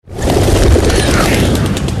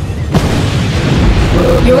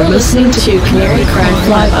You're listening to Canary Cry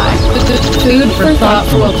Flyby, food for thought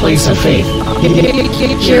from a place of faith.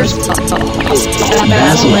 Here's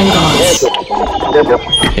Basil and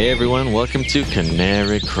Gons. Hey everyone, welcome to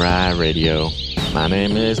Canary Cry Radio. My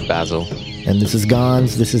name is Basil. And this is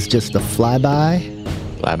Gons. This is just a flyby.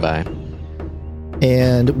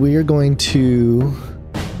 And we're going to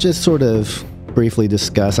just sort of briefly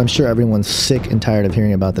discuss. I'm sure everyone's sick and tired of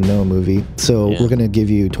hearing about the Noah movie. So we're going to give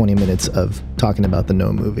you 20 minutes of talking about the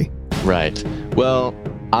Noah movie. Right. Well,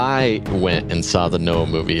 I went and saw the Noah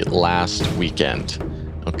movie last weekend.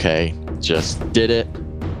 Okay. Just did it.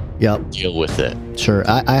 Yep. Deal with it. Sure.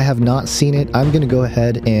 I have not seen it. I'm going to go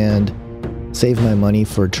ahead and save my money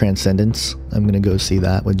for Transcendence. I'm going to go see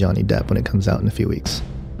that with Johnny Depp when it comes out in a few weeks.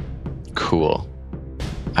 Cool.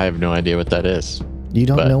 I have no idea what that is. You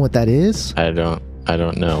don't know what that is? I don't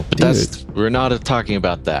know. But we're not talking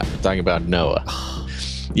about that. We're talking about Noah.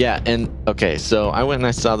 Yeah, and okay, so I went and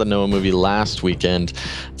I saw the Noah movie last weekend,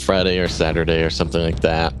 Friday or Saturday or something like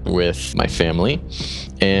that, with my family.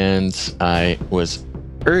 And I was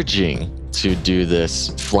urging to do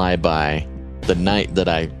this flyby the night that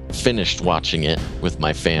I finished watching it with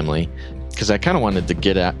my family, because I kind of wanted to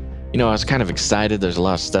get at, I was kind of excited. There's a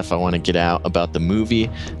lot of stuff I want to get out about the movie,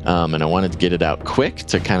 and I wanted to get it out quick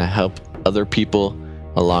to kind of help other people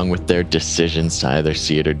along with their decisions to either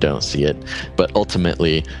see it or don't see it. But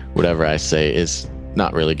ultimately, whatever I say is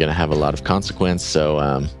not really going to have a lot of consequence.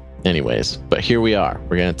 So anyways, but here we are.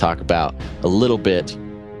 We're going to talk about a little bit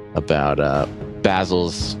about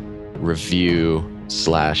Basil's review /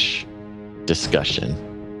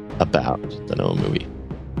 discussion about the Noah movie.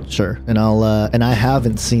 Sure. And I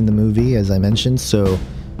haven't seen the movie, as I mentioned, so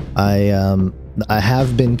I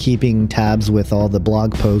have been keeping tabs with all the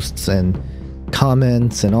blog posts and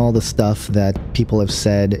comments and all the stuff that people have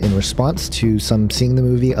said in response to some seeing the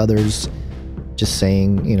movie, others just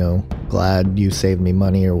saying, glad you saved me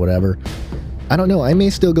money or whatever. I don't know. I may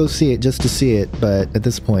still go see it just to see it, but at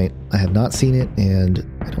this point, I have not seen it, and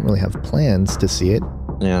I don't really have plans to see it.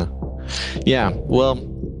 Yeah. Well,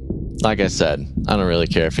 like I said, I don't really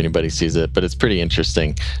care if anybody sees it, but it's pretty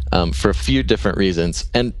interesting for a few different reasons.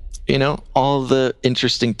 And, all the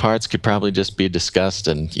interesting parts could probably just be discussed,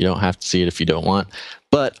 and you don't have to see it if you don't want.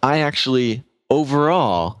 But I actually,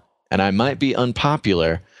 overall, and I might be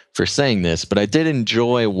unpopular for saying this, but I did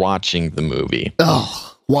enjoy watching the movie.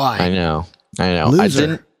 Oh, why? I know.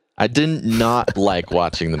 Loser. I didn't not like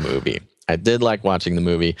watching the movie. I did like watching the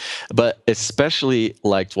movie, but especially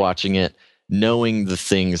liked watching it knowing the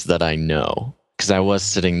things that I know, because I was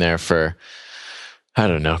sitting there for, I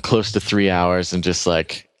don't know, close to 3 hours, and just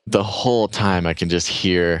like the whole time I can just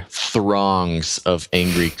hear throngs of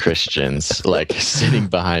angry Christians like sitting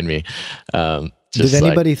behind me. Did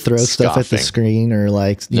anybody throw stuff at the screen or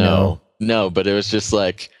No, but it was just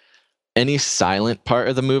like any silent part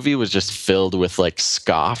of the movie was just filled with like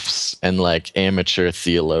scoffs and like amateur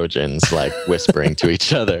theologians like whispering to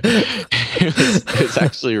each other. It was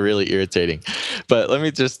actually really irritating. But let me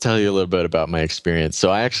just tell you a little bit about my experience. So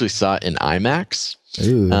I actually saw it in IMAX.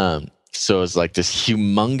 Ooh. So it was like this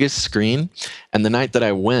humongous screen. And the night that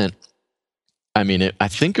I went, I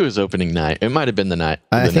think it was opening night. It might have been the night.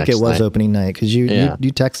 I think it was opening night, because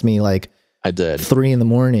you text me like, I did. 3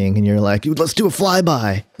 a.m, and you're like, let's do a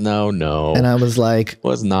flyby. No. And I was like, it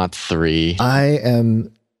was not 3. I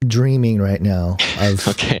am dreaming right now of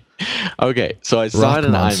Okay. So I saw it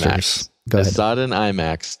in monsters. IMAX. Saw it in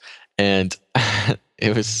IMAX, and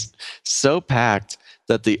it was so packed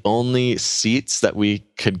that the only seats that we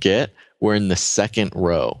could get were in the second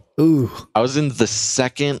row. Ooh. I was in the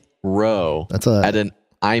second row at an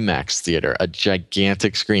IMAX theater, a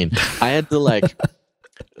gigantic screen. I had to like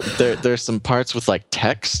there's some parts with like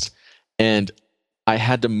text, and I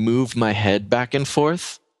had to move my head back and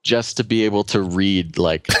forth just to be able to read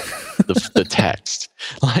like the text.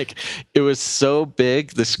 Like, it was so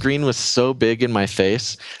big, the screen was so big in my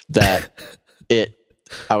face that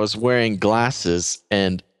I was wearing glasses,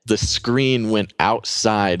 and the screen went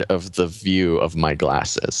outside of the view of my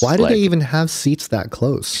glasses. Why did they even have seats that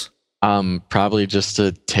close? Probably just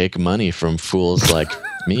to take money from fools like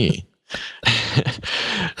me.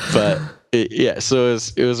 But so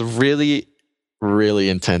it was a really, really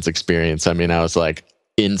intense experience. I was like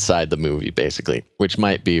inside the movie basically, which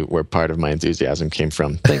might be where part of my enthusiasm came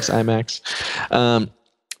from. Thanks, IMAX.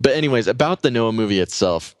 But anyways, about the Noah movie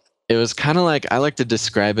itself, it was kind of like, I like to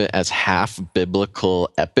describe it as half biblical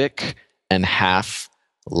epic and half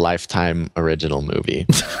Lifetime original movie.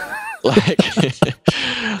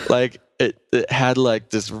 like it had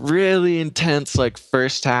like this really intense like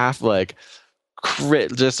first half, like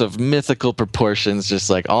just of mythical proportions, just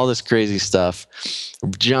like all this crazy stuff.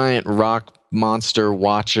 Giant rock monster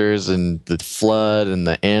watchers and the flood and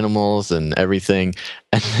the animals and everything.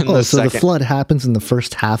 And then the flood happens in the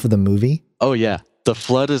first half of the movie? Oh, yeah. The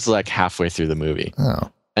flood is like halfway through the movie.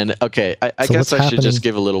 Oh. And okay, I guess I should just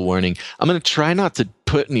give a little warning. I'm going to try not to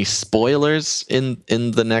put any spoilers in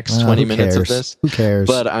the next 20 minutes of this. Who cares?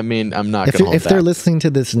 But I mean, I'm not going to hold If they're listening to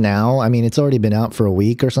this now, I mean, it's already been out for a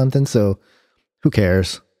week or something, so who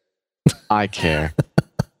cares? I care.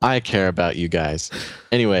 I care about you guys.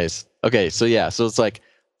 Anyways, okay, so yeah, so it's like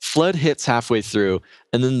flood hits halfway through,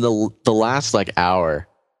 and then the last like hour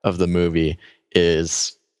of the movie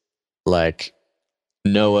is like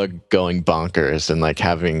Noah going bonkers and like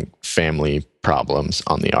having family problems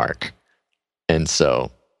on the ark. And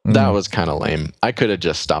so that was kind of lame. I could have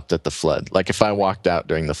just stopped at the flood. Like if I walked out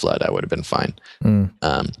during the flood, I would have been fine.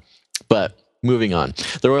 But moving on,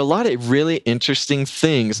 there were a lot of really interesting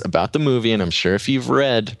things about the movie. And I'm sure if you've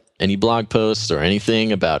read any blog posts or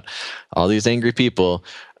anything about all these angry people,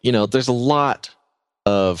 you know, there's a lot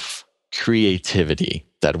of creativity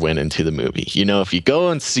that went into the movie. You know, if you go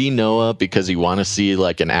and see Noah because you want to see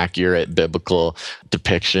like an accurate biblical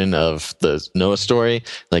depiction of the Noah story,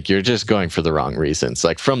 like you're just going for the wrong reasons,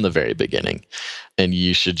 like from the very beginning. And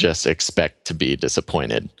you should just expect to be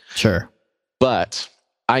disappointed. Sure. But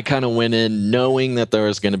I kind of went in knowing that there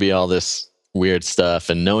was going to be all this weird stuff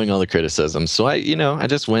and knowing all the criticism. So I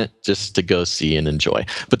just went just to go see and enjoy.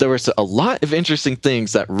 But there were a lot of interesting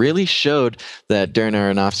things that really showed that Darren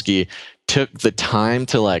Aronofsky took the time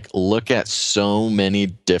to like look at so many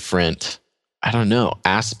different, I don't know,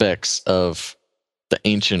 aspects of the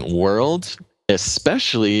ancient world,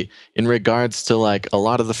 especially in regards to like a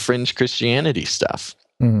lot of the fringe Christianity stuff.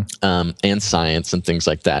 And science and things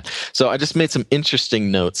like that. So I just made some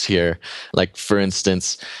interesting notes here. Like for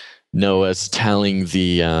instance, Noah's telling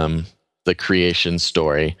the creation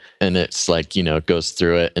story, and it's like, you know, it goes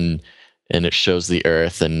through it and it shows the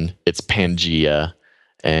earth and it's Pangea,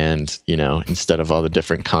 and, you know, instead of all the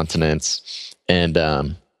different continents. And,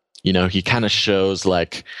 you know, he kind of shows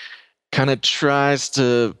like,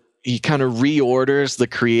 he kind of reorders the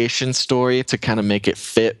creation story to kind of make it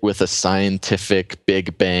fit with a scientific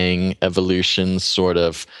Big Bang evolution sort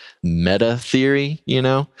of meta theory, you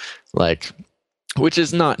know, like, which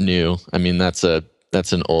is not new. I mean, that's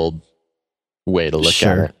an old way to look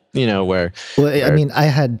at it, you know, I mean, I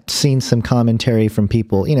had seen some commentary from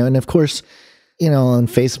people, you know, and of course, you know, on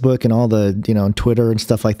Facebook and all the, you know, on Twitter and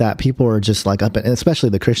stuff like that, people are just like and especially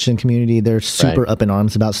the Christian community, they're super up in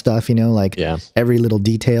arms about stuff, you know, like every little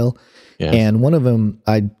detail. Yeah. And one of them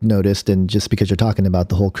I noticed, and just because you're talking about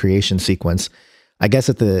the whole creation sequence, I guess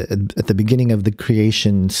at the beginning of the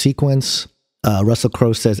creation sequence, Russell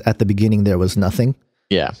Crowe says at the beginning there was nothing.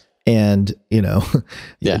 Yeah. And, you know,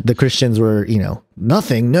 the Christians were, you know,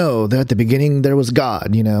 nothing. No, at the beginning there was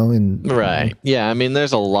God, you know, and right. Yeah. I mean,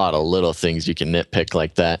 there's a lot of little things you can nitpick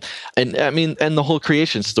like that. And I mean, and the whole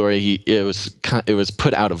creation story, it was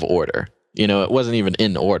put out of order. You know, it wasn't even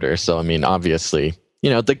in order. So, I mean, obviously,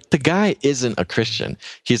 you know, the guy isn't a Christian.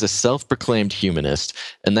 He's a self-proclaimed humanist.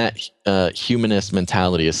 And that humanist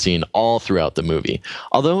mentality is seen all throughout the movie.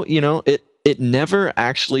 Although, you know, it never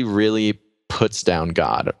actually really puts down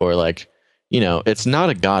God, or like, you know, it's not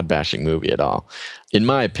a God bashing movie at all, in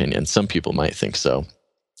my opinion. Some people might think so,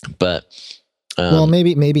 but well,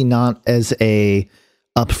 maybe not as a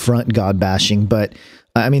upfront God bashing, but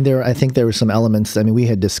I mean, I think there were some elements. I mean, we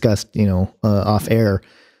had discussed, you know, off air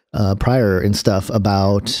prior and stuff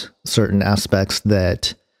about certain aspects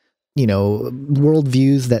that, you know,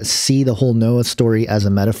 worldviews that see the whole Noah story as a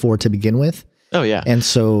metaphor to begin with. Oh, yeah. And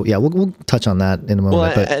so, yeah, we'll touch on that in a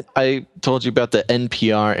moment. Well, I told you about the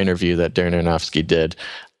NPR interview that Darren Aronofsky did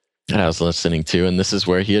that I was listening to, and this is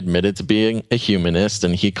where he admitted to being a humanist,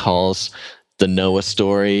 and he calls the Noah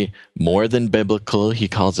story more than biblical. He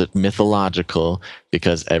calls it mythological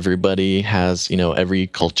because everybody has, you know, every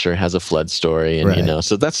culture has a flood story, and, you know,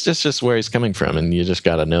 so that's just where he's coming from, and you just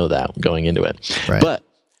got to know that going into it. Right. But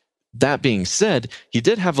that being said, he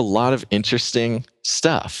did have a lot of interesting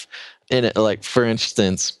stuff. And like, for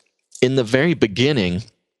instance, in the very beginning,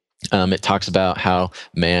 it talks about how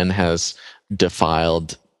man has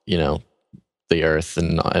defiled, you know, the earth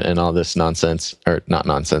and all this nonsense, or not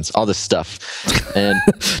nonsense, all this stuff. And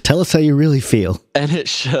tell us how you really feel. And it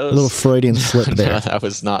shows a little Freudian slip there. No, that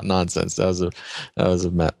was not nonsense. That was a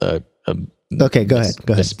okay. Go ahead.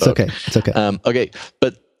 It's okay. Okay,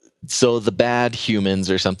 but so the bad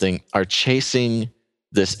humans or something are chasing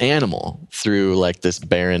this animal through like this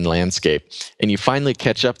barren landscape, and you finally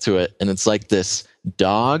catch up to it, and it's like this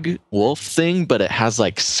dog wolf thing, but it has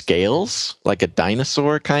like scales, like a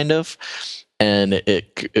dinosaur kind of. And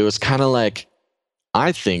it was kind of like,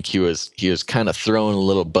 I think he was kind of throwing a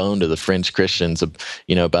little bone to the French Christians,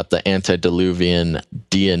 about the antediluvian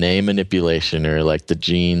DNA manipulation, or like the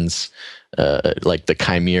genes, like the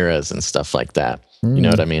chimeras and stuff like that. You know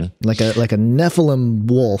what I mean? Like a Nephilim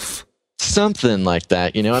wolf. Something like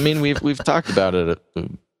that. I mean, we've talked about it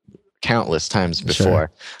countless times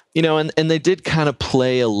before. Sure. And they did kind of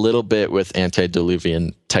play a little bit with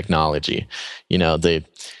antediluvian technology.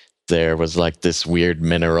 There was like this weird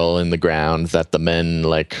mineral in the ground that the men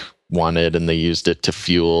like wanted, and they used it to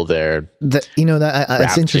fuel their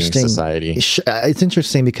it's interesting. Society. It's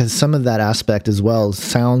interesting because some of that aspect as well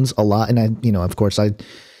sounds a lot, and of course I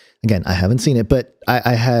haven't seen it, but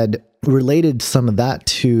I had related some of that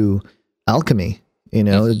to alchemy.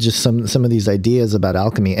 Just some of these ideas about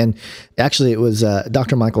alchemy. And actually, it was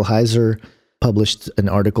Dr. Michael Heiser published an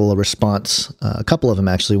article, a response, a couple of them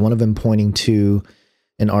actually. One of them pointing to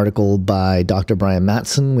an article by Dr. Brian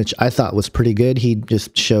Mattson, which I thought was pretty good. He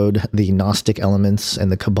just showed the Gnostic elements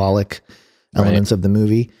and the Kabbalic elements of the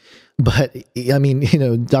movie. But I mean,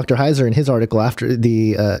 Dr. Heiser in his article after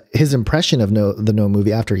his impression of the Noah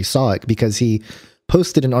movie after he saw it, because he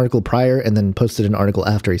posted an article prior and then posted an article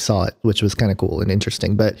after he saw it, which was kind of cool and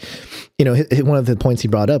interesting. But, one of the points he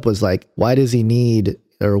brought up was like, why do they need,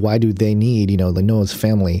 the Noah's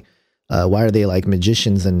family? Why are they like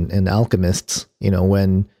magicians and alchemists?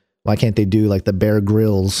 Why can't they do like the Bear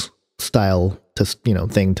Grylls style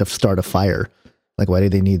thing to start a fire? Like, why do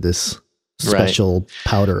they need this special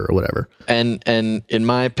powder or whatever? And in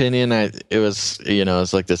my opinion, it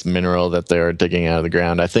was like this mineral that they were digging out of the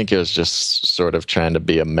ground. I think it was just sort of trying to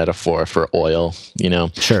be a metaphor for oil.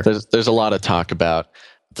 Sure. There's a lot of talk about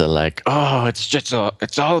the like, it's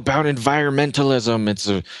all about environmentalism. It's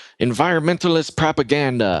a environmentalist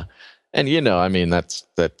propaganda. And, I mean, that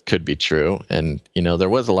could be true. And, there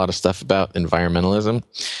was a lot of stuff about environmentalism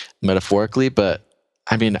metaphorically, but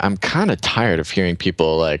I mean, I'm kind of tired of hearing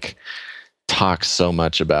people like talk so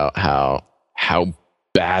much about how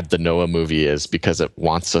bad the Noah movie is because it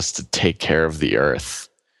wants us to take care of the earth.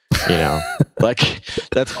 Like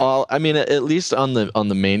that's all. I mean, at least on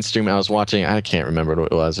the mainstream, I was watching, I can't remember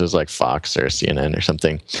what it was. It was like Fox or CNN or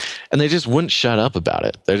something. And they just wouldn't shut up about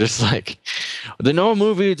it. They're just like, the Noah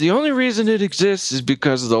movie, the only reason it exists is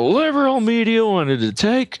because the liberal media wanted to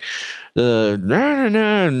take now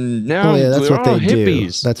that's what they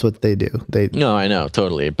hippies. Do. That's what they do. No, I know,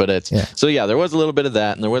 totally. But so there was a little bit of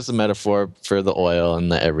that, and there was the metaphor for the oil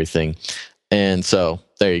and the everything. And so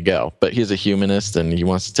there you go. But he's a humanist and he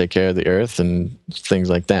wants to take care of the earth and things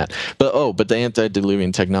like that. But the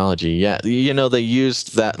antediluvian technology, they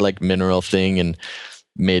used that like mineral thing and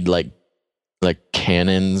made like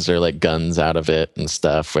cannons or like guns out of it and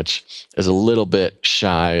stuff, which is a little bit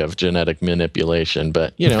shy of genetic manipulation.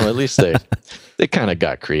 But at least they kind of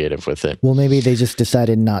got creative with it. Well, maybe they just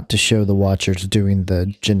decided not to show the Watchers doing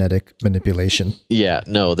the genetic manipulation. Yeah,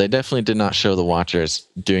 no, they definitely did not show the Watchers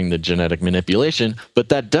doing the genetic manipulation. But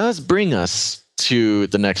that does bring us to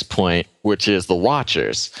the next point, which is the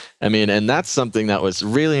Watchers. I mean, and that's something that was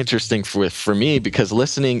really interesting for me, because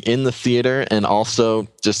listening in the theater and also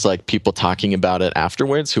just like people talking about it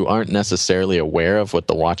afterwards who aren't necessarily aware of what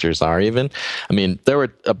the Watchers are even. I mean, there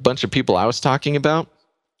were a bunch of people I was talking to,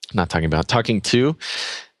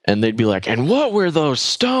 and they'd be like, and what were those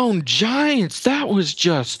stone giants? That was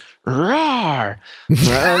just rawr.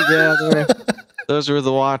 Well, those were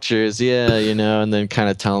the Watchers. Yeah, and then kind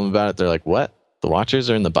of tell them about it. They're like, what? The Watchers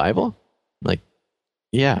are in the Bible? Like,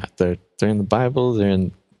 yeah, they're in the Bible. They're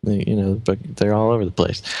in, but they're all over the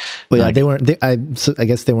place. Well, yeah, they weren't. I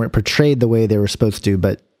guess they weren't portrayed the way they were supposed to.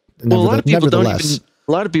 But a lot of people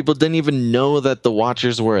didn't even know that the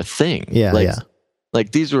Watchers were a thing. Yeah,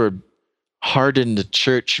 like these were hardened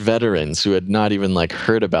church veterans who had not even like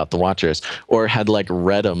heard about the Watchers, or had like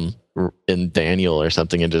read them in Daniel or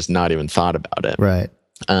something and just not even thought about it. Right.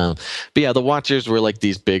 But yeah, the Watchers were like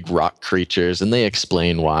these big rock creatures, and they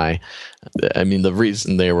explain why. I mean, the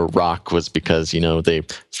reason they were rock was because, they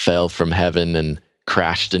fell from heaven and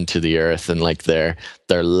crashed into the earth, and like their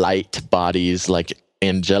light bodies, like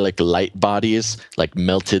angelic light bodies, like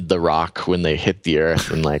melted the rock when they hit the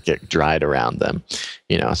earth, and like it dried around them.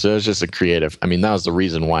 So it was just a creative. I mean, that was the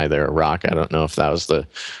reason why they're a rock. I don't know if that was the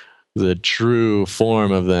true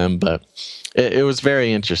form of them, but it was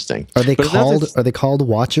very interesting. Are they called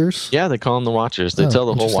Watchers? Yeah, they call them the Watchers. They tell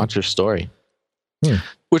the whole Watcher story.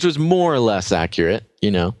 which was more or less accurate.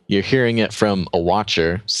 You're hearing it from a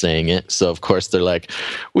watcher saying it. So of course they're like,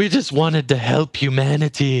 we just wanted to help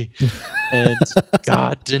humanity and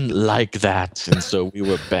God didn't like that. And so we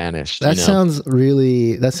were banished. That sounds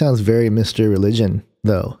very Mr. Religion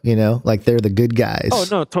though, like they're the good guys. Oh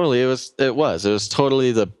no, totally. It was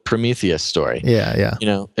totally the Prometheus story. Yeah.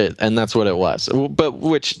 And that's what it was. But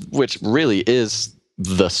which really is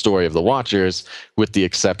the story of the Watchers, with the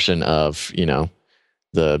exception of,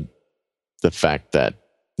 the fact that,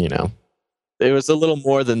 it was a little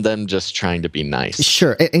more than them just trying to be nice.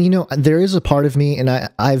 Sure. And there is a part of me, and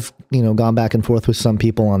I've gone back and forth with some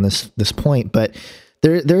people on this point, but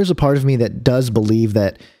there's a part of me that does believe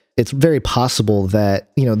that it's very possible that,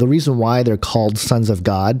 the reason why they're called sons of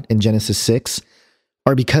God in Genesis 6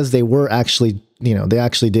 are because they were actually, they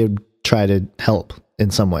actually did try to help in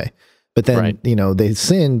some way. But then, right. They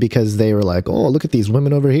sinned because they were like, oh, look at these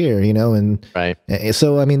women over here, and right.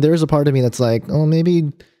 So, I mean, there's a part of me that's like, oh,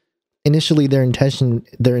 maybe initially their intention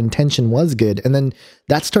was good. And then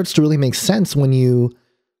that starts to really make sense when you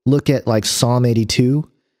look at like Psalm 82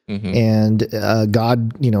 and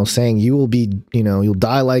God, saying you will be, you'll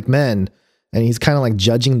die like men. And he's kind of like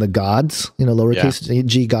judging the gods, lowercase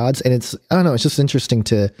g gods. And it's, I don't know, it's just interesting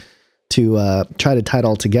to try to tie it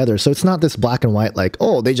all together. So it's not this black and white, like,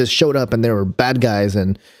 oh, they just showed up and they were bad guys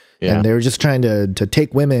and they were just trying to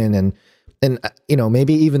take women and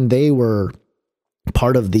maybe even they were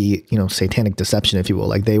part of the, satanic deception, if you will.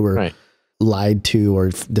 Like they were lied to or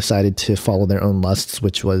decided to follow their own lusts,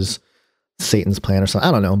 which was Satan's plan or something.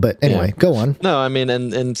 I don't know. But anyway, go on. No, I mean,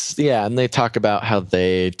 and they talk about how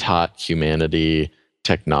they taught humanity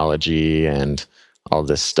technology and all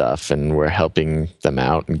this stuff, and we're helping them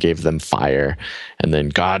out and gave them fire, and then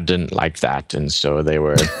God didn't like that, and so they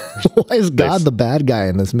were. Why is God the bad guy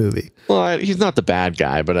in this movie? Well, he's not the bad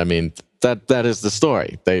guy, but I mean that is the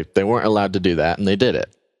story. They weren't allowed to do that, and they did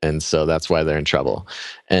it, and so that's why they're in trouble.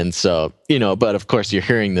 And so but of course you're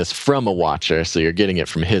hearing this from a watcher, so you're getting it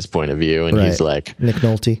from his point of view, and he's like, Nick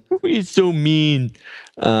Nolte, he's so mean.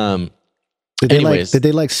 Did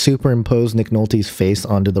they like superimpose Nick Nolte's face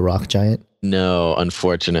onto the rock giant? No,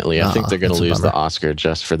 unfortunately. I think they're going to lose the Oscar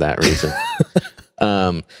just for that reason.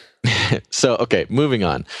 So, okay, moving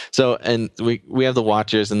on. So, and we have the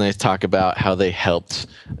Watchers, and they talk about how they helped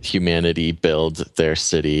humanity build their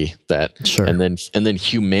city. And then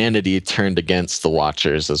humanity turned against the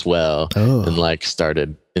Watchers as well, and like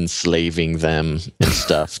started enslaving them and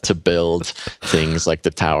stuff to build things like the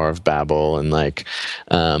Tower of Babel, and like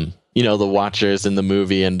the Watchers in the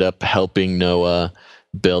movie end up helping Noah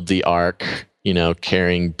build the ark,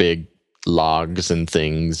 carrying big logs and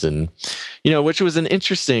things, and which was an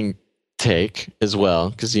interesting take as well,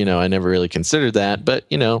 because I never really considered that, but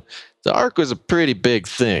the ark was a pretty big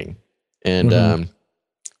thing, and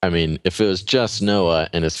I mean, if it was just Noah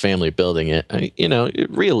and his family building it,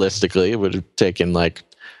 realistically it would have taken like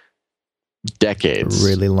decades, a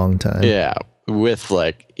really long time. Yeah, with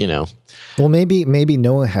like well, maybe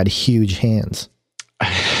Noah had huge hands.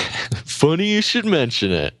 Funny you should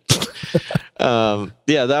mention it.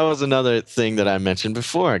 That was another thing that I mentioned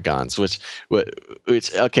before, Gons, which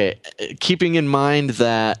okay, keeping in mind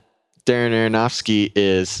that Darren Aronofsky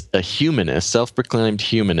is a humanist, self-proclaimed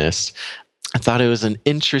humanist, I thought it was an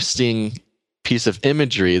interesting piece of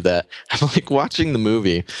imagery that I'm like watching the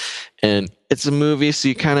movie, and it's a movie, so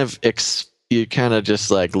you kind of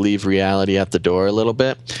just like leave reality at the door a little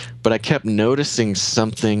bit, but I kept noticing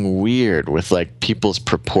something weird with like people's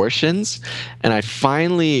proportions, and I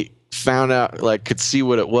finally found out, like, could see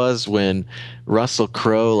what it was when Russell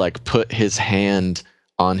Crowe like put his hand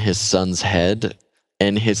on his son's head,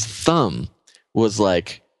 and his thumb was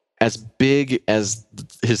like as big as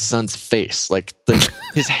his son's face. Like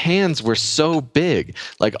his hands were so big,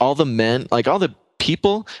 like all the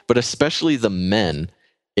people, but especially the men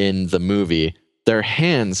in the movie, their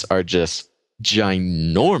hands are just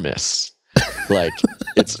ginormous. Like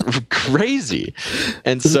it's crazy.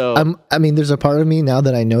 And so I mean, there's a part of me now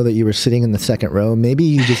that I know that you were sitting in the second row. Maybe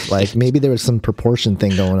you just like, maybe there was some proportion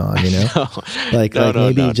thing going on,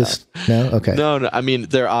 No. Okay. No. I mean,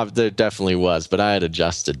 there definitely was, but I had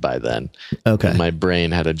adjusted by then. Okay. My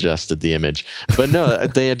brain had adjusted the image, but no,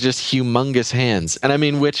 they had just humongous hands. And I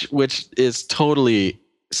mean, which is totally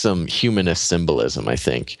some humanist symbolism, I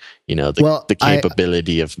think, the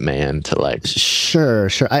capability of man to like. Sure.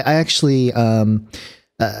 I actually,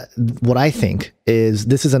 what I think is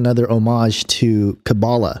this is another homage to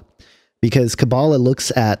Kabbalah, because Kabbalah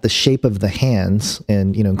looks at the shape of the hands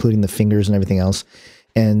and, including the fingers and everything else.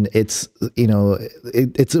 And it's,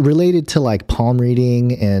 it's related to like palm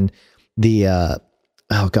reading and the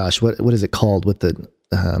oh gosh, what is it called with the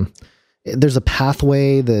there's a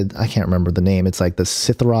pathway that I can't remember the name. It's like the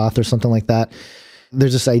Sithroth or something like that.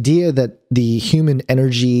 There's this idea that the human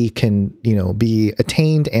energy can, be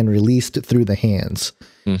attained and released through the hands.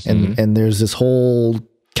 Mm-hmm. And there's this whole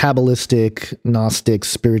Kabbalistic, Gnostic,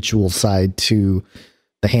 spiritual side to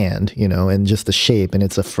the hand, and just the shape. And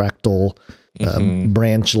it's a fractal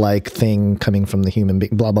branch-like thing coming from the human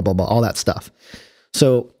being, blah, blah, blah, blah, all that stuff.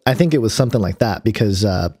 So I think it was something like that because,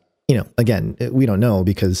 again, we don't know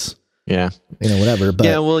because... Yeah. Whatever. But,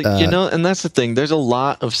 yeah, well, and that's the thing. There's a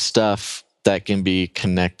lot of stuff that can be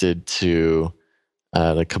connected to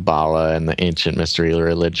the Kabbalah and the ancient mystery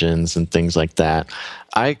religions and things like that.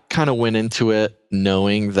 I kind of went into it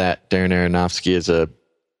knowing that Darren Aronofsky is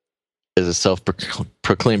a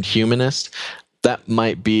self-proclaimed humanist. That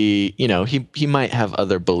might be, he might have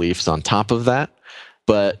other beliefs on top of that,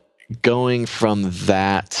 but going from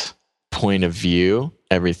that point of view,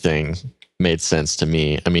 everything made sense to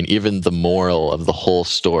me. I mean, even the moral of the whole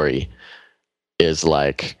story is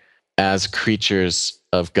like, as creatures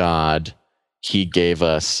of God, he gave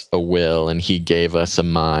us a will and he gave us a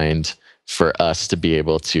mind for us to be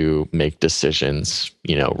able to make decisions,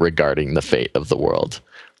 regarding the fate of the world.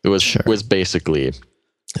 It was basically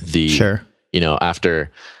the, after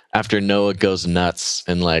Noah goes nuts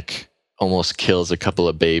and like almost kills a couple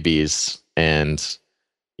of babies and,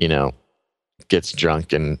 gets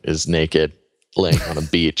drunk and is naked laying on a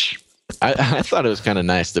beach. I thought it was kind of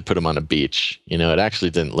nice to put him on a beach. It actually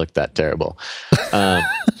didn't look that terrible. And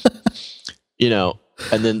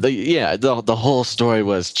then the whole story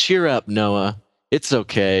was, cheer up, Noah. It's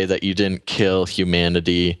okay that you didn't kill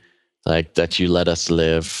humanity, like that you let us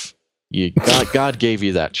live. God gave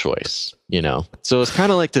you that choice, So it's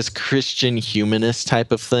kind of like this Christian humanist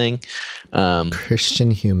type of thing.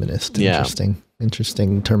 Christian humanist.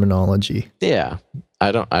 Interesting terminology. Yeah.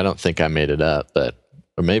 I don't think I made it up,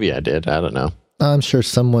 or maybe I did. I don't know. I'm sure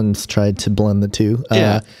someone's tried to blend the two.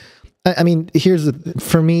 Yeah. I mean,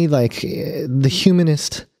 for me, like the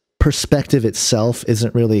humanist perspective itself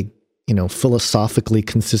isn't really, philosophically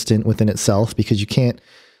consistent within itself because you can't,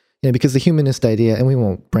 because the humanist idea, and we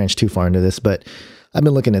won't branch too far into this, but I've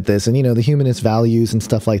been looking at this and, the humanist values and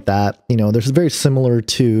stuff like that, there's very similar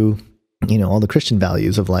to, all the Christian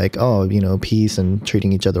values of like, peace and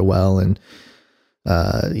treating each other well and,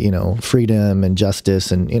 freedom and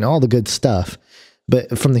justice and, all the good stuff.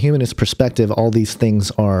 But from the humanist perspective, all these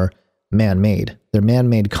things are man-made. They're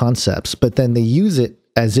man-made concepts, but then they use it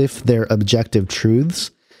as if they're objective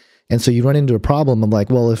truths. And so you run into a problem of like,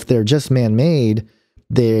 well, if they're just man-made,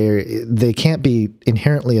 they can't be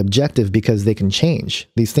inherently objective because they can change.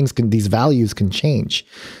 These values can change.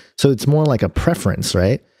 So it's more like a preference,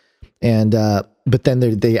 right? And, but then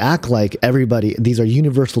they act like everybody, these are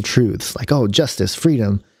universal truths, like, justice,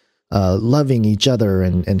 freedom, loving each other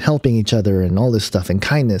and helping each other and all this stuff and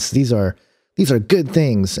kindness. These are good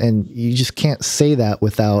things. And you just can't say that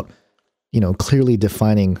without, clearly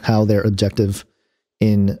defining how they're objective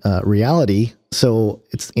in reality. So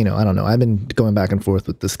it's, I don't know. I've been going back and forth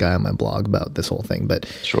with this guy on my blog about this whole thing, but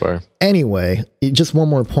sure. Anyway, just one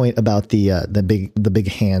more point about the big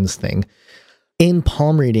hands thing. In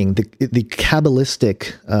palm reading, the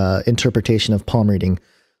Kabbalistic interpretation of palm reading,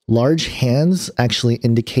 large hands actually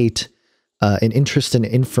indicate an interest in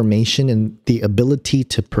information and the ability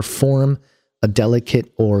to perform a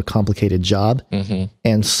delicate or complicated job. Mm-hmm.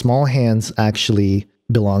 And small hands actually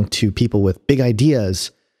belong to people with big ideas,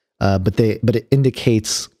 but it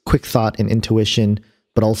indicates quick thought and intuition,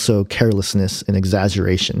 but also carelessness and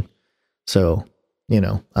exaggeration. So,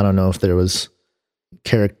 I don't know if there was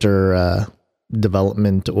character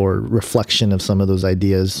development or reflection of some of those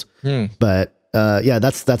ideas. But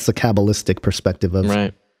that's the Kabbalistic perspective of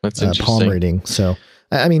right. That's interesting. Palm reading. So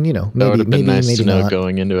I mean, maybe nice to know not.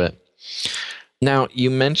 Going into it. Now you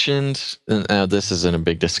mentioned this isn't a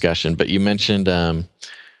big discussion, but you mentioned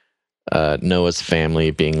Noah's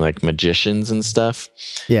family being like magicians and stuff.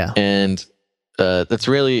 Yeah, and that's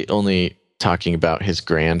really only talking about his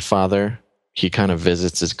grandfather. He kind of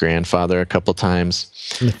visits his grandfather a couple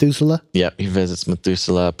times. Methuselah? Yep, he visits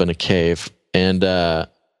Methuselah up in a cave. And,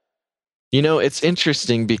 it's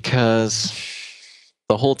interesting because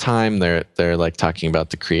the whole time they're like talking about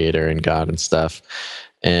the creator and God and stuff.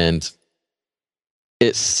 And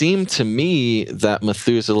it seemed to me that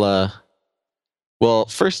Methuselah, well,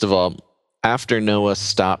 first of all, after Noah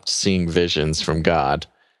stopped seeing visions from God,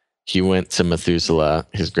 he went to Methuselah,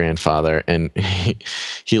 his grandfather, and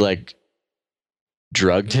he like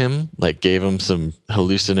drugged him, like gave him some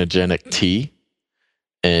hallucinogenic tea,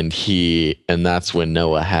 and that's when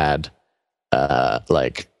Noah had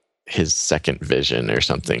like his second vision or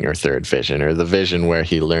something, or third vision, or the vision where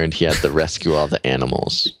he learned he had to rescue all the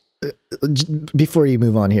animals. Before you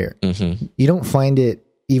move on here, Mm-hmm. you don't find it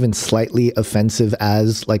even slightly offensive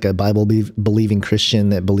as like a Bible believing Christian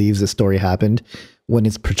that believes the story happened when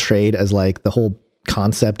it's portrayed as like the whole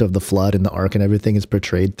concept of the flood and the ark and everything is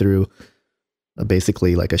portrayed through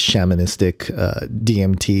basically like a shamanistic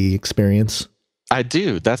DMT experience? I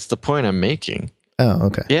do. That's the point I'm making. Oh,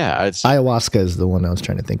 okay. Yeah. Ayahuasca is the one I was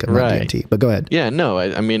trying to think of, not Right. DMT. But go ahead. Yeah, no,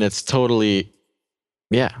 I mean, it's totally,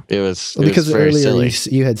 yeah, it was, Well, it because was very earlier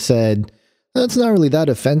silly. you had said that's not really that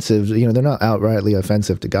offensive. You know, they're not outrightly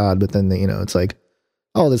offensive to God, but then you know, it's like,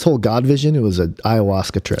 oh, this whole God vision, it was an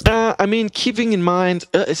ayahuasca trip. I mean, keeping in mind,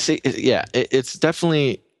 it's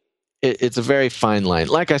definitely, it's a very fine line.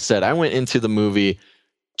 Like I said, I went into the movie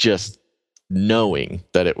just knowing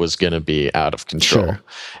that it was going to be out of control. Sure.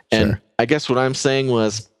 And Sure. I guess what I'm saying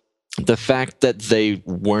was the fact that they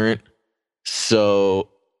weren't so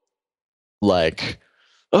like,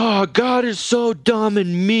 oh, God is so dumb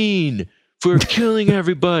and mean for killing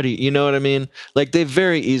everybody. You know what I mean? Like, they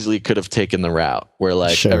very easily could have taken the route where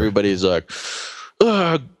like Sure. everybody's like,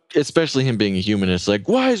 especially him being a humanist, like,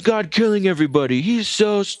 why is God killing everybody? He's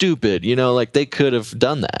so stupid. You know, like they could have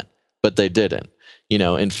done that, but they didn't. You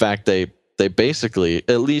know, in fact, they basically,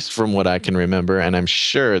 at least from what I can remember, and I'm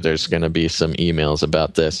sure there's going to be some emails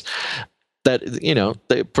about this, that, you know,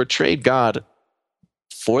 they portrayed God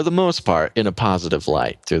for the most part in a positive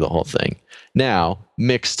light through the whole thing. Now,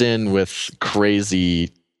 mixed in with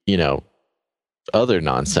crazy, you know, other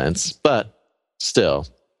nonsense, but still,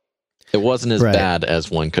 it wasn't as Right. bad as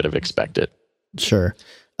one could have expected. Sure.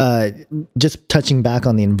 Just touching back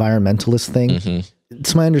on the environmentalist thing, Mhm.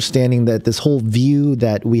 it's my understanding that this whole view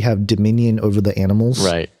that we have dominion over the animals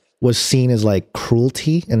Right. was seen as like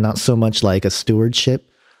cruelty and not so much like a stewardship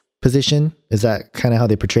position. Is that kind of how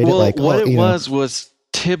they portrayed it? Well, Like what oh, it you know, was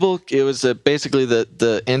Tibble. It was basically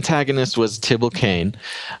the antagonist was Tibble Cain,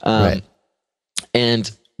 Right.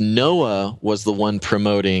 and Noah was the one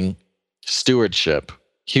promoting stewardship.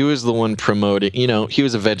 He was the one promoting. You know, he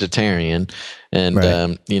was a vegetarian, and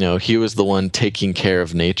Right. you know, he was the one taking care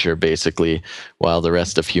of nature basically, while the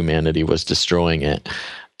rest of humanity was destroying it.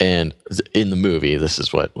 And in the movie, this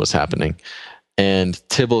is what was happening. And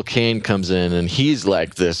Tibble Cain comes in, and he's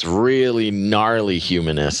like this really gnarly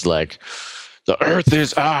humanist, like, the earth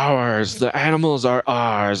is ours, the animals are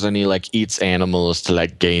ours, and he like eats animals to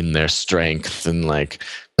like gain their strength, and like,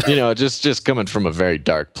 you know, just coming from a very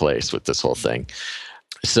dark place with this whole thing.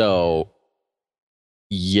 So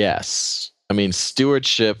yes, I mean,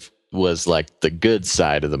 stewardship was like the good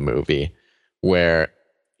side of the movie, where,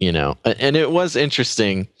 you know, and it was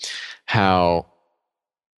interesting how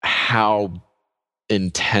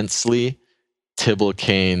intensely Tibble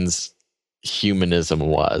Cain's humanism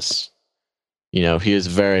was. You know, he is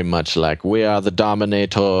very much like, we are the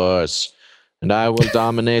dominators and I will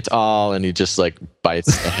dominate all. And he just like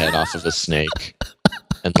bites the head off of a snake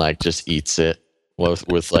and like just eats it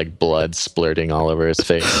with like blood splurting all over his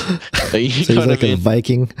face. You so know he's what like I mean? a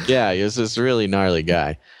Viking. Yeah, he was this really gnarly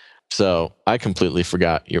guy. So I completely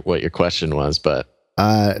forgot what your question was, but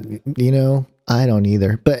You know, I don't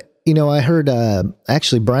either. But you know, I heard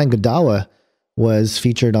actually Brian Godawa was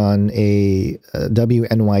featured on a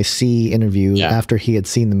WNYC interview Yeah. after he had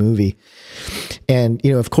seen the movie. And,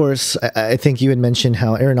 you know, of course, I think you had mentioned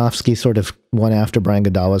how Aronofsky sort of went after Brian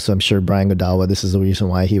Godawa. So I'm sure Brian Godawa, this is the reason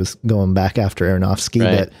why he was going back after Aronofsky.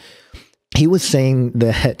 Right. But he was saying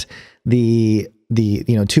that the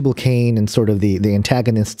you know, Tubal Cain and sort of the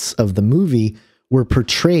antagonists of the movie were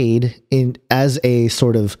portrayed in as a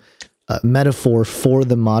sort of metaphor for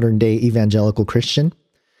the modern day evangelical Christian.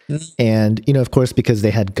 And, you know, of course, because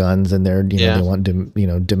they had guns and they're, you know, Yeah. they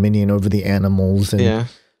want dominion over the animals and yeah.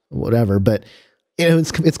 whatever. But, you know,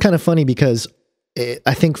 it's kind of funny because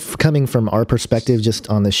I think coming from our perspective, just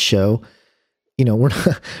on this show, you know,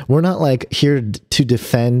 we're not like here to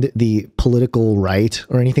defend the political right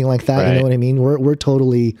or anything like that. You Right. know what I mean?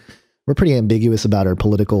 We're pretty ambiguous about our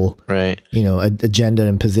political, Right. you know, agenda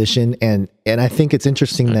and position. And I think it's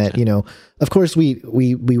interesting that, you know, of course we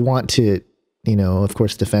want to, you know, of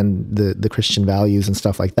course, defend the Christian values and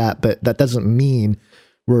stuff like that. But that doesn't mean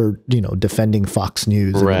we're, you know, defending Fox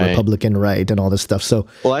News and Right. the Republican right and all this stuff. So,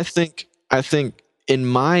 Well, I think in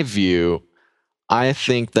my view, I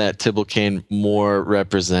think that Tibble Cain more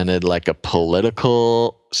represented like a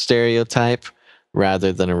political stereotype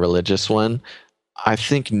rather than a religious one. I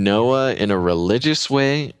think Noah, in a religious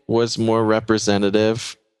way, was more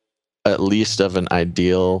representative, at least of an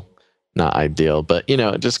ideal, not ideal, but, you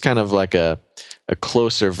know, just kind of like a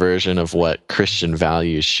closer version of what Christian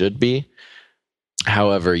values should be.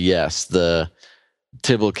 However, yes, the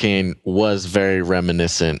Tybalt Kane was very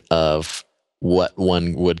reminiscent of what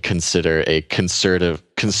one would consider a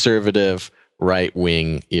conservative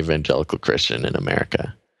right-wing evangelical Christian in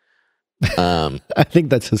America. I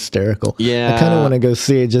think that's hysterical. Yeah. I kind of want to go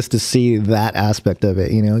see it just to see that aspect of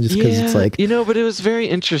it, just because it's like... but it was very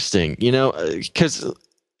interesting, because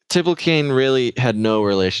Tybalt Kane really had no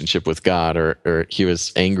relationship with God, or he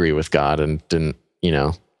was angry with God and didn't,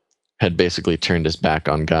 had basically turned his back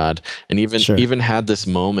on God, and even had this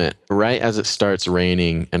moment right as it starts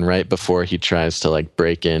raining and right before he tries to like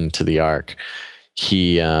break into the ark,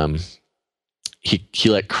 he like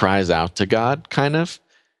cries out to God kind of,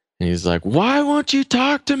 and he's like, "Why won't you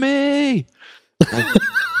talk to me? Like,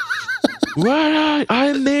 what?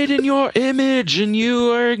 I'm made in your image and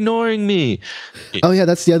you are ignoring me." Oh yeah,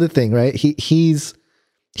 that's the other thing, right? He's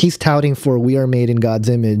touting for we are made in God's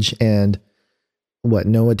image, and what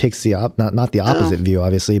Noah takes the not the opposite view,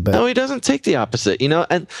 obviously, but no, he doesn't take the opposite,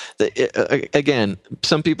 and again,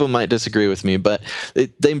 some people might disagree with me, but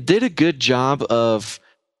they did a good job of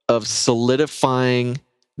solidifying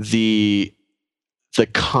the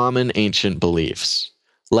common ancient beliefs,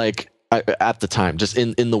 like at the time, just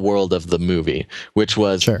in the world of the movie, which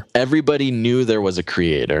was everybody knew there was a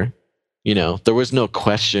creator. There was no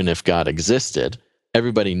question if God existed.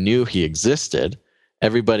 Everybody knew he existed.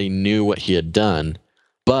 Everybody knew what he had done,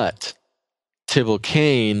 but Tybalt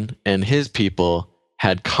Kane and his people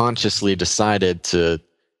had consciously decided to,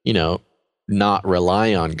 not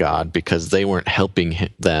rely on God because they weren't helping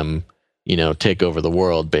them, take over the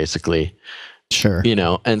world, basically. Sure.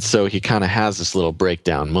 And so he kind of has this little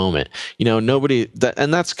breakdown moment.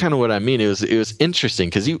 And that's kind of what I mean. It was interesting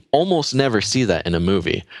because you almost never see that in a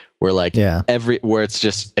movie where where it's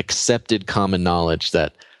just accepted common knowledge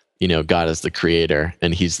that, God is the creator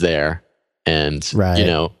and he's there, and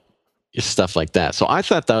stuff like that. So I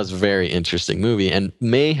thought that was a very interesting movie, and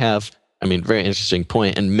very interesting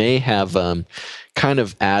point, and may have kind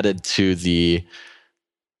of added to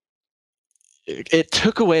it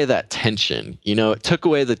took away that tension. It took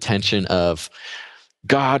away the tension of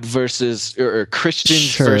God versus or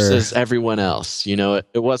Christians versus everyone else. It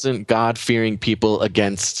wasn't God-fearing people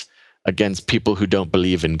against people who don't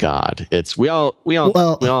believe in God. It's we all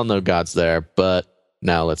know God's there, but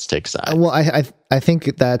now let's take sides. Well, I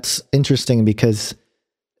think that's interesting because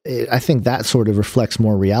I think that sort of reflects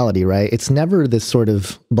more reality, right? It's never this sort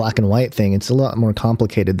of black and white thing. It's a lot more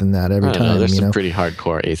complicated than that every time. There's some pretty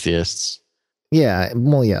hardcore atheists. Yeah,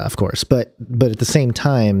 well, yeah, of course, but at the same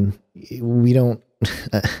time, we don't.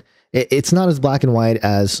 It's not as black and white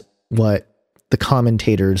as what the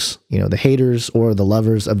commentators, the haters or the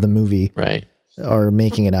lovers of the movie, are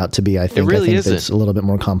making it out to be. I think it's a little bit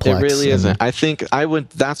more complex. It really isn't. I think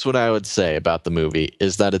that's what I would say about the movie,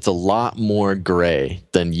 is that it's a lot more gray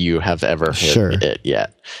than you have ever heard it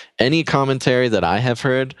yet. Any commentary that I have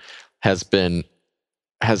heard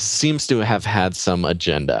seems to have had some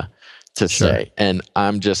agenda to say, and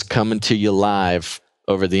I'm just coming to you live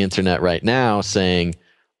over the internet right now saying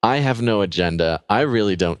I have no agenda. I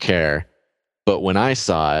really don't care. But when I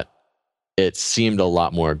saw it, it seemed a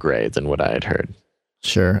lot more gray than what I had heard.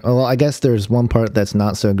 Sure. Well, I guess there's one part that's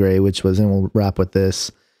not so gray, which was, and we'll wrap with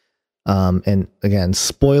this. And again,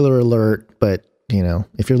 spoiler alert, but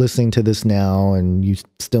if you're listening to this now and you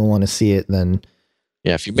still want to see it, then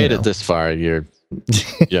if you made it this far, you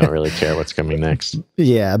don't really care what's coming next.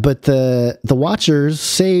 Yeah, but the Watchers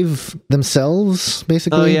save themselves,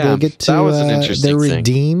 basically. Oh, yeah. They get to, that was an interesting they're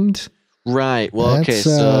redeemed. Right. Well, okay.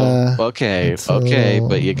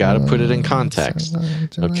 But you got to put it in context.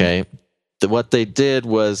 Okay. What they did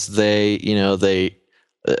was so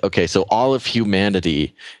all of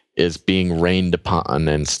humanity is being rained upon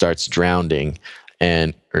and starts drowning,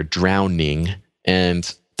 and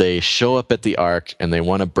they show up at the ark and they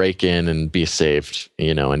want to break in and be saved,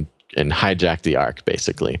 and hijack the ark,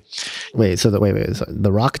 basically. Wait, so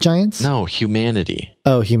the rock giants? No, humanity.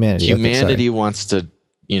 Oh, humanity. Humanity wants to,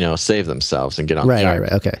 save themselves and get on the ark.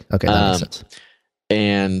 Right. Okay, that makes sense.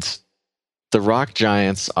 And the rock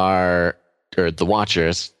giants or the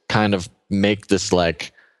Watchers kind of make this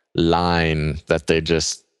like line that they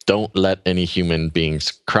just don't let any human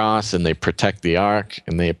beings cross, and they protect the ark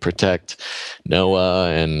and they protect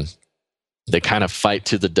Noah, and they kind of fight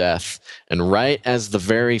to the death. And right as the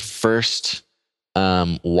very first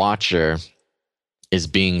Watcher is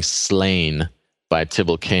being slain by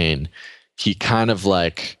Tybalt Kane, he kind of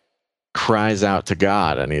like cries out to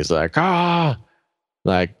God, and he's like,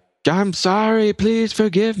 like, "I'm sorry, please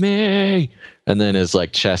forgive me." And then his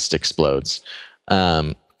like chest explodes.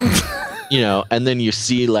 and then you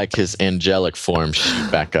see like his angelic form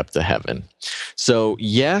shoot back up to heaven. So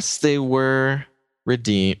yes, they were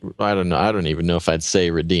redeemed. I don't know. I don't even know if I'd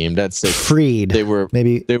say redeemed. I'd say freed. They were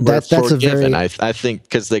that's forgiven. I think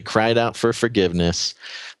because they cried out for forgiveness.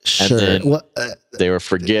 Sure. And then they were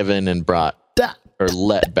forgiven and brought or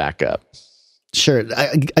let back up. Sure.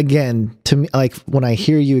 Again, to me, like when I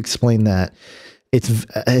hear you explain that,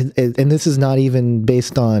 and this is not even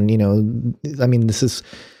based on, I mean, this is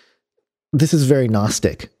very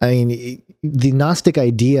Gnostic. I mean, the Gnostic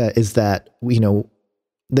idea is that,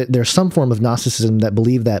 there's some form of Gnosticism that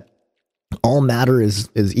believe that all matter is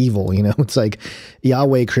evil. It's like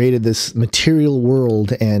Yahweh created this material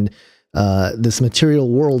world, and this material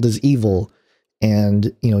world is evil.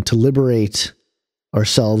 And, to liberate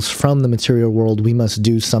ourselves from the material world, we must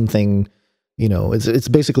do something, it's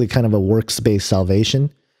basically kind of a works-based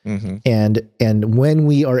salvation. Mm-hmm. And when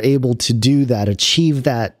we are able to do that, achieve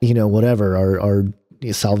that, whatever, our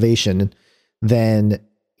salvation, then,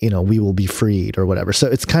 we will be freed or whatever. So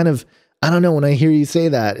it's kind of, I don't know, when I hear you say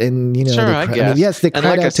that, and, sure, I guess. I mean, yes, they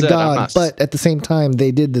cried out to God, but at the same time,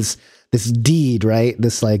 they did this deed, right? It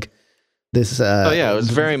was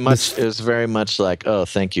very much like, oh,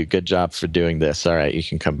 thank you, good job for doing this, all right, you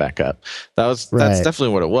can come back up. That's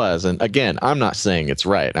definitely what it was. And again, I'm not saying it's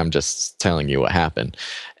right, I'm just telling you what happened.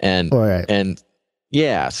 And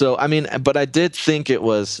so I mean, but I did think it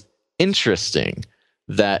was interesting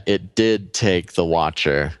that it did take the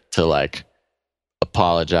Watcher to like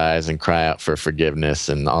apologize and cry out for forgiveness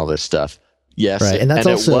and all this stuff. Yes, right. And it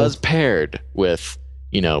was paired with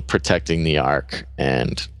protecting the ark.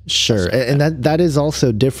 And sure, and that is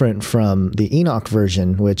also different from the Enoch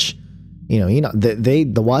version, which Enoch,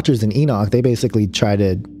 the Watchers in Enoch, they basically try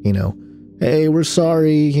to hey, we're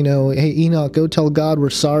sorry, hey Enoch, go tell God we're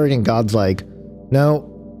sorry, and God's like, no,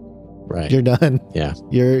 right, you're done. Yeah,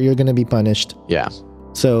 you're gonna be punished. Yeah.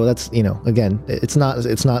 So that's again, it's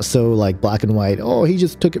not so like black and white. Oh, he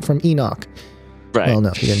just took it from Enoch. Right. Well,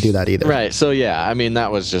 no, he didn't do that either. Right. So yeah, I mean,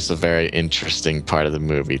 that was just a very interesting part of the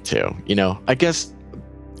movie too. I guess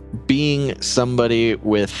being somebody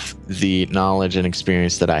with the knowledge and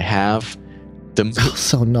experience that I have,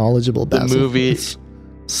 so knowledgeable. Basil. The movie,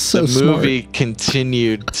 so the movie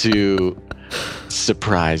continued to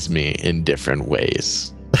surprise me in different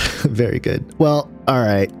ways. Very good. Well, all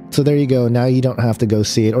right. So there you go. Now you don't have to go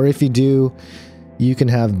see it, or if you do, you can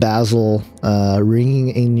have Basil ringing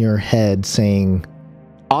in your head saying,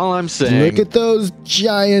 all I'm saying, look at those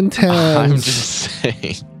giant hands. I'm just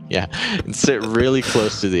saying, yeah, and sit really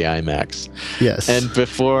close to the IMAX. Yes. And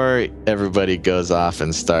before everybody goes off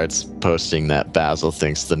and starts posting that Basil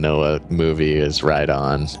thinks the Noah movie is right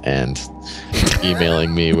on and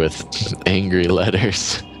emailing me with angry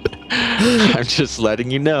letters, I'm just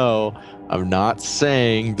letting you know, I'm not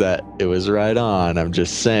saying that it was right on. I'm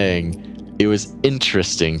just saying it was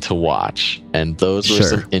interesting to watch, and those were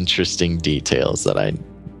some interesting details that I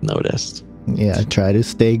noticed. Yeah, try to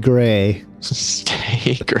stay gray.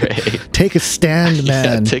 Stay gray. Take a stand, man.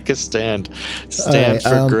 Yeah, take a stand. Stand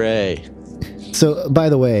for gray. So, by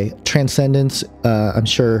the way, Transcendence, I'm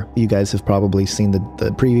sure you guys have probably seen the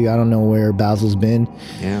preview. I don't know where Basil's been.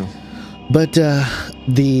 Yeah. But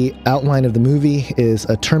the outline of the movie is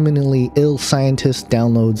a terminally ill scientist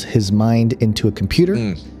downloads his mind into a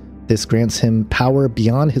computer. This grants him power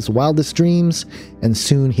beyond his wildest dreams, and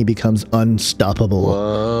soon he becomes unstoppable.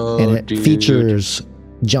 Whoa, and it features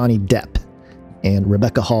Johnny Depp and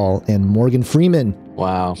Rebecca Hall and Morgan Freeman.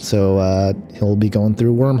 Wow. So he'll be going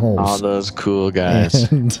through wormholes. All those cool guys.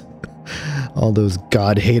 And all those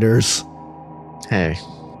God haters. Hey,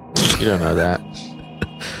 you don't know that.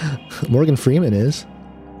 Morgan Freeman is.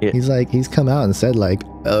 Yeah. He's come out and said like,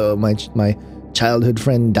 oh, my childhood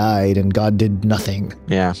friend died and God did nothing.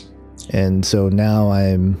 Yeah. And so now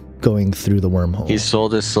I'm going through the wormhole. He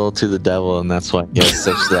sold his soul to the devil, and that's why he has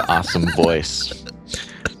such the awesome voice.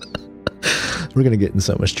 We're going to get in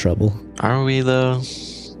so much trouble. Are we, though?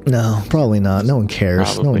 No, probably not. No one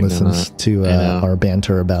cares. Probably no one listens to our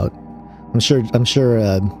banter about... I'm sure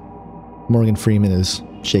Morgan Freeman is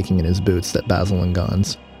shaking in his boots that Basil and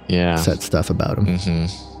Gons said stuff about him.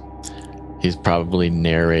 Mm-hmm. He's probably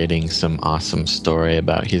narrating some awesome story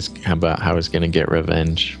about how he's going to get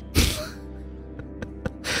revenge.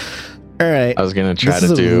 All right. I was going to try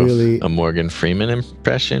to do a Morgan Freeman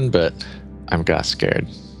impression, but I got scared.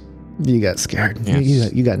 You got scared.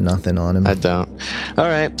 Yes. You got nothing on him. I don't. All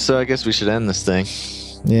right. So I guess we should end this thing.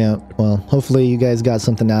 Yeah. Well, hopefully you guys got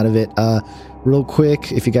something out of it. Real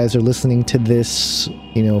quick, if you guys are listening to this,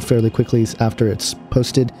 fairly quickly after it's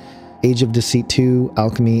posted, Age of Deceit 2,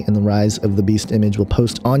 Alchemy, and the Rise of the Beast Image will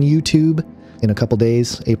post on YouTube. in a couple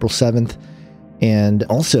days, April 7th. And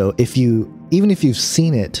also, even if you've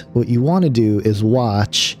seen it, what you want to do is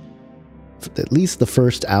watch at least the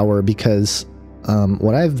first hour, because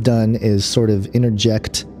what I've done is sort of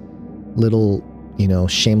interject little,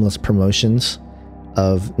 shameless promotions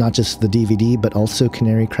of not just the DVD, but also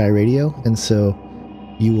Canary Cry Radio. And so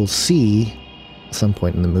you will see at some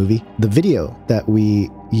point in the movie the video that we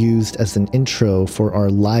used as an intro for our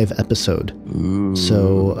live episode. Ooh.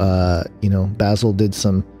 So, Basil did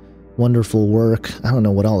some wonderful work. I don't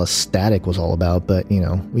know what all the static was all about, but,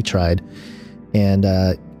 we tried. And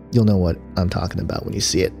you'll know what I'm talking about when you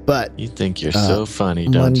see it. But you think you're so funny,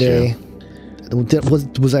 don't Monday, you?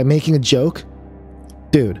 Was I making a joke?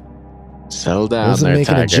 Dude. Settle down, I wasn't there,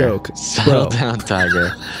 making Tiger. a joke. Settle down,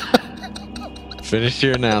 Tiger. Finish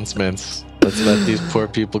your announcements. Let's let these poor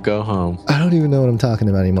people go home. I don't even know what I'm talking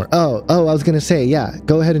about anymore. Oh, I was going to say, yeah,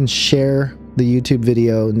 go ahead and share the YouTube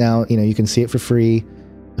video. Now, you can see it for free.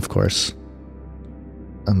 Of course,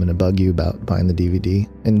 I'm going to bug you about buying the DVD.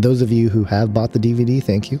 And those of you who have bought the DVD,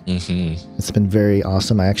 thank you. Mm-hmm. It's been very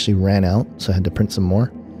awesome. I actually ran out, so I had to print some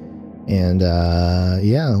more. And,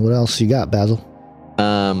 what else you got, Basil?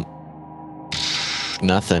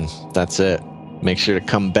 Nothing. That's it. Make sure to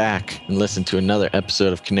come back and listen to another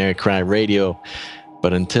episode of Canary Cry Radio.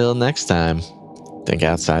 But until next time, think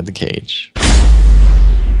outside the cage.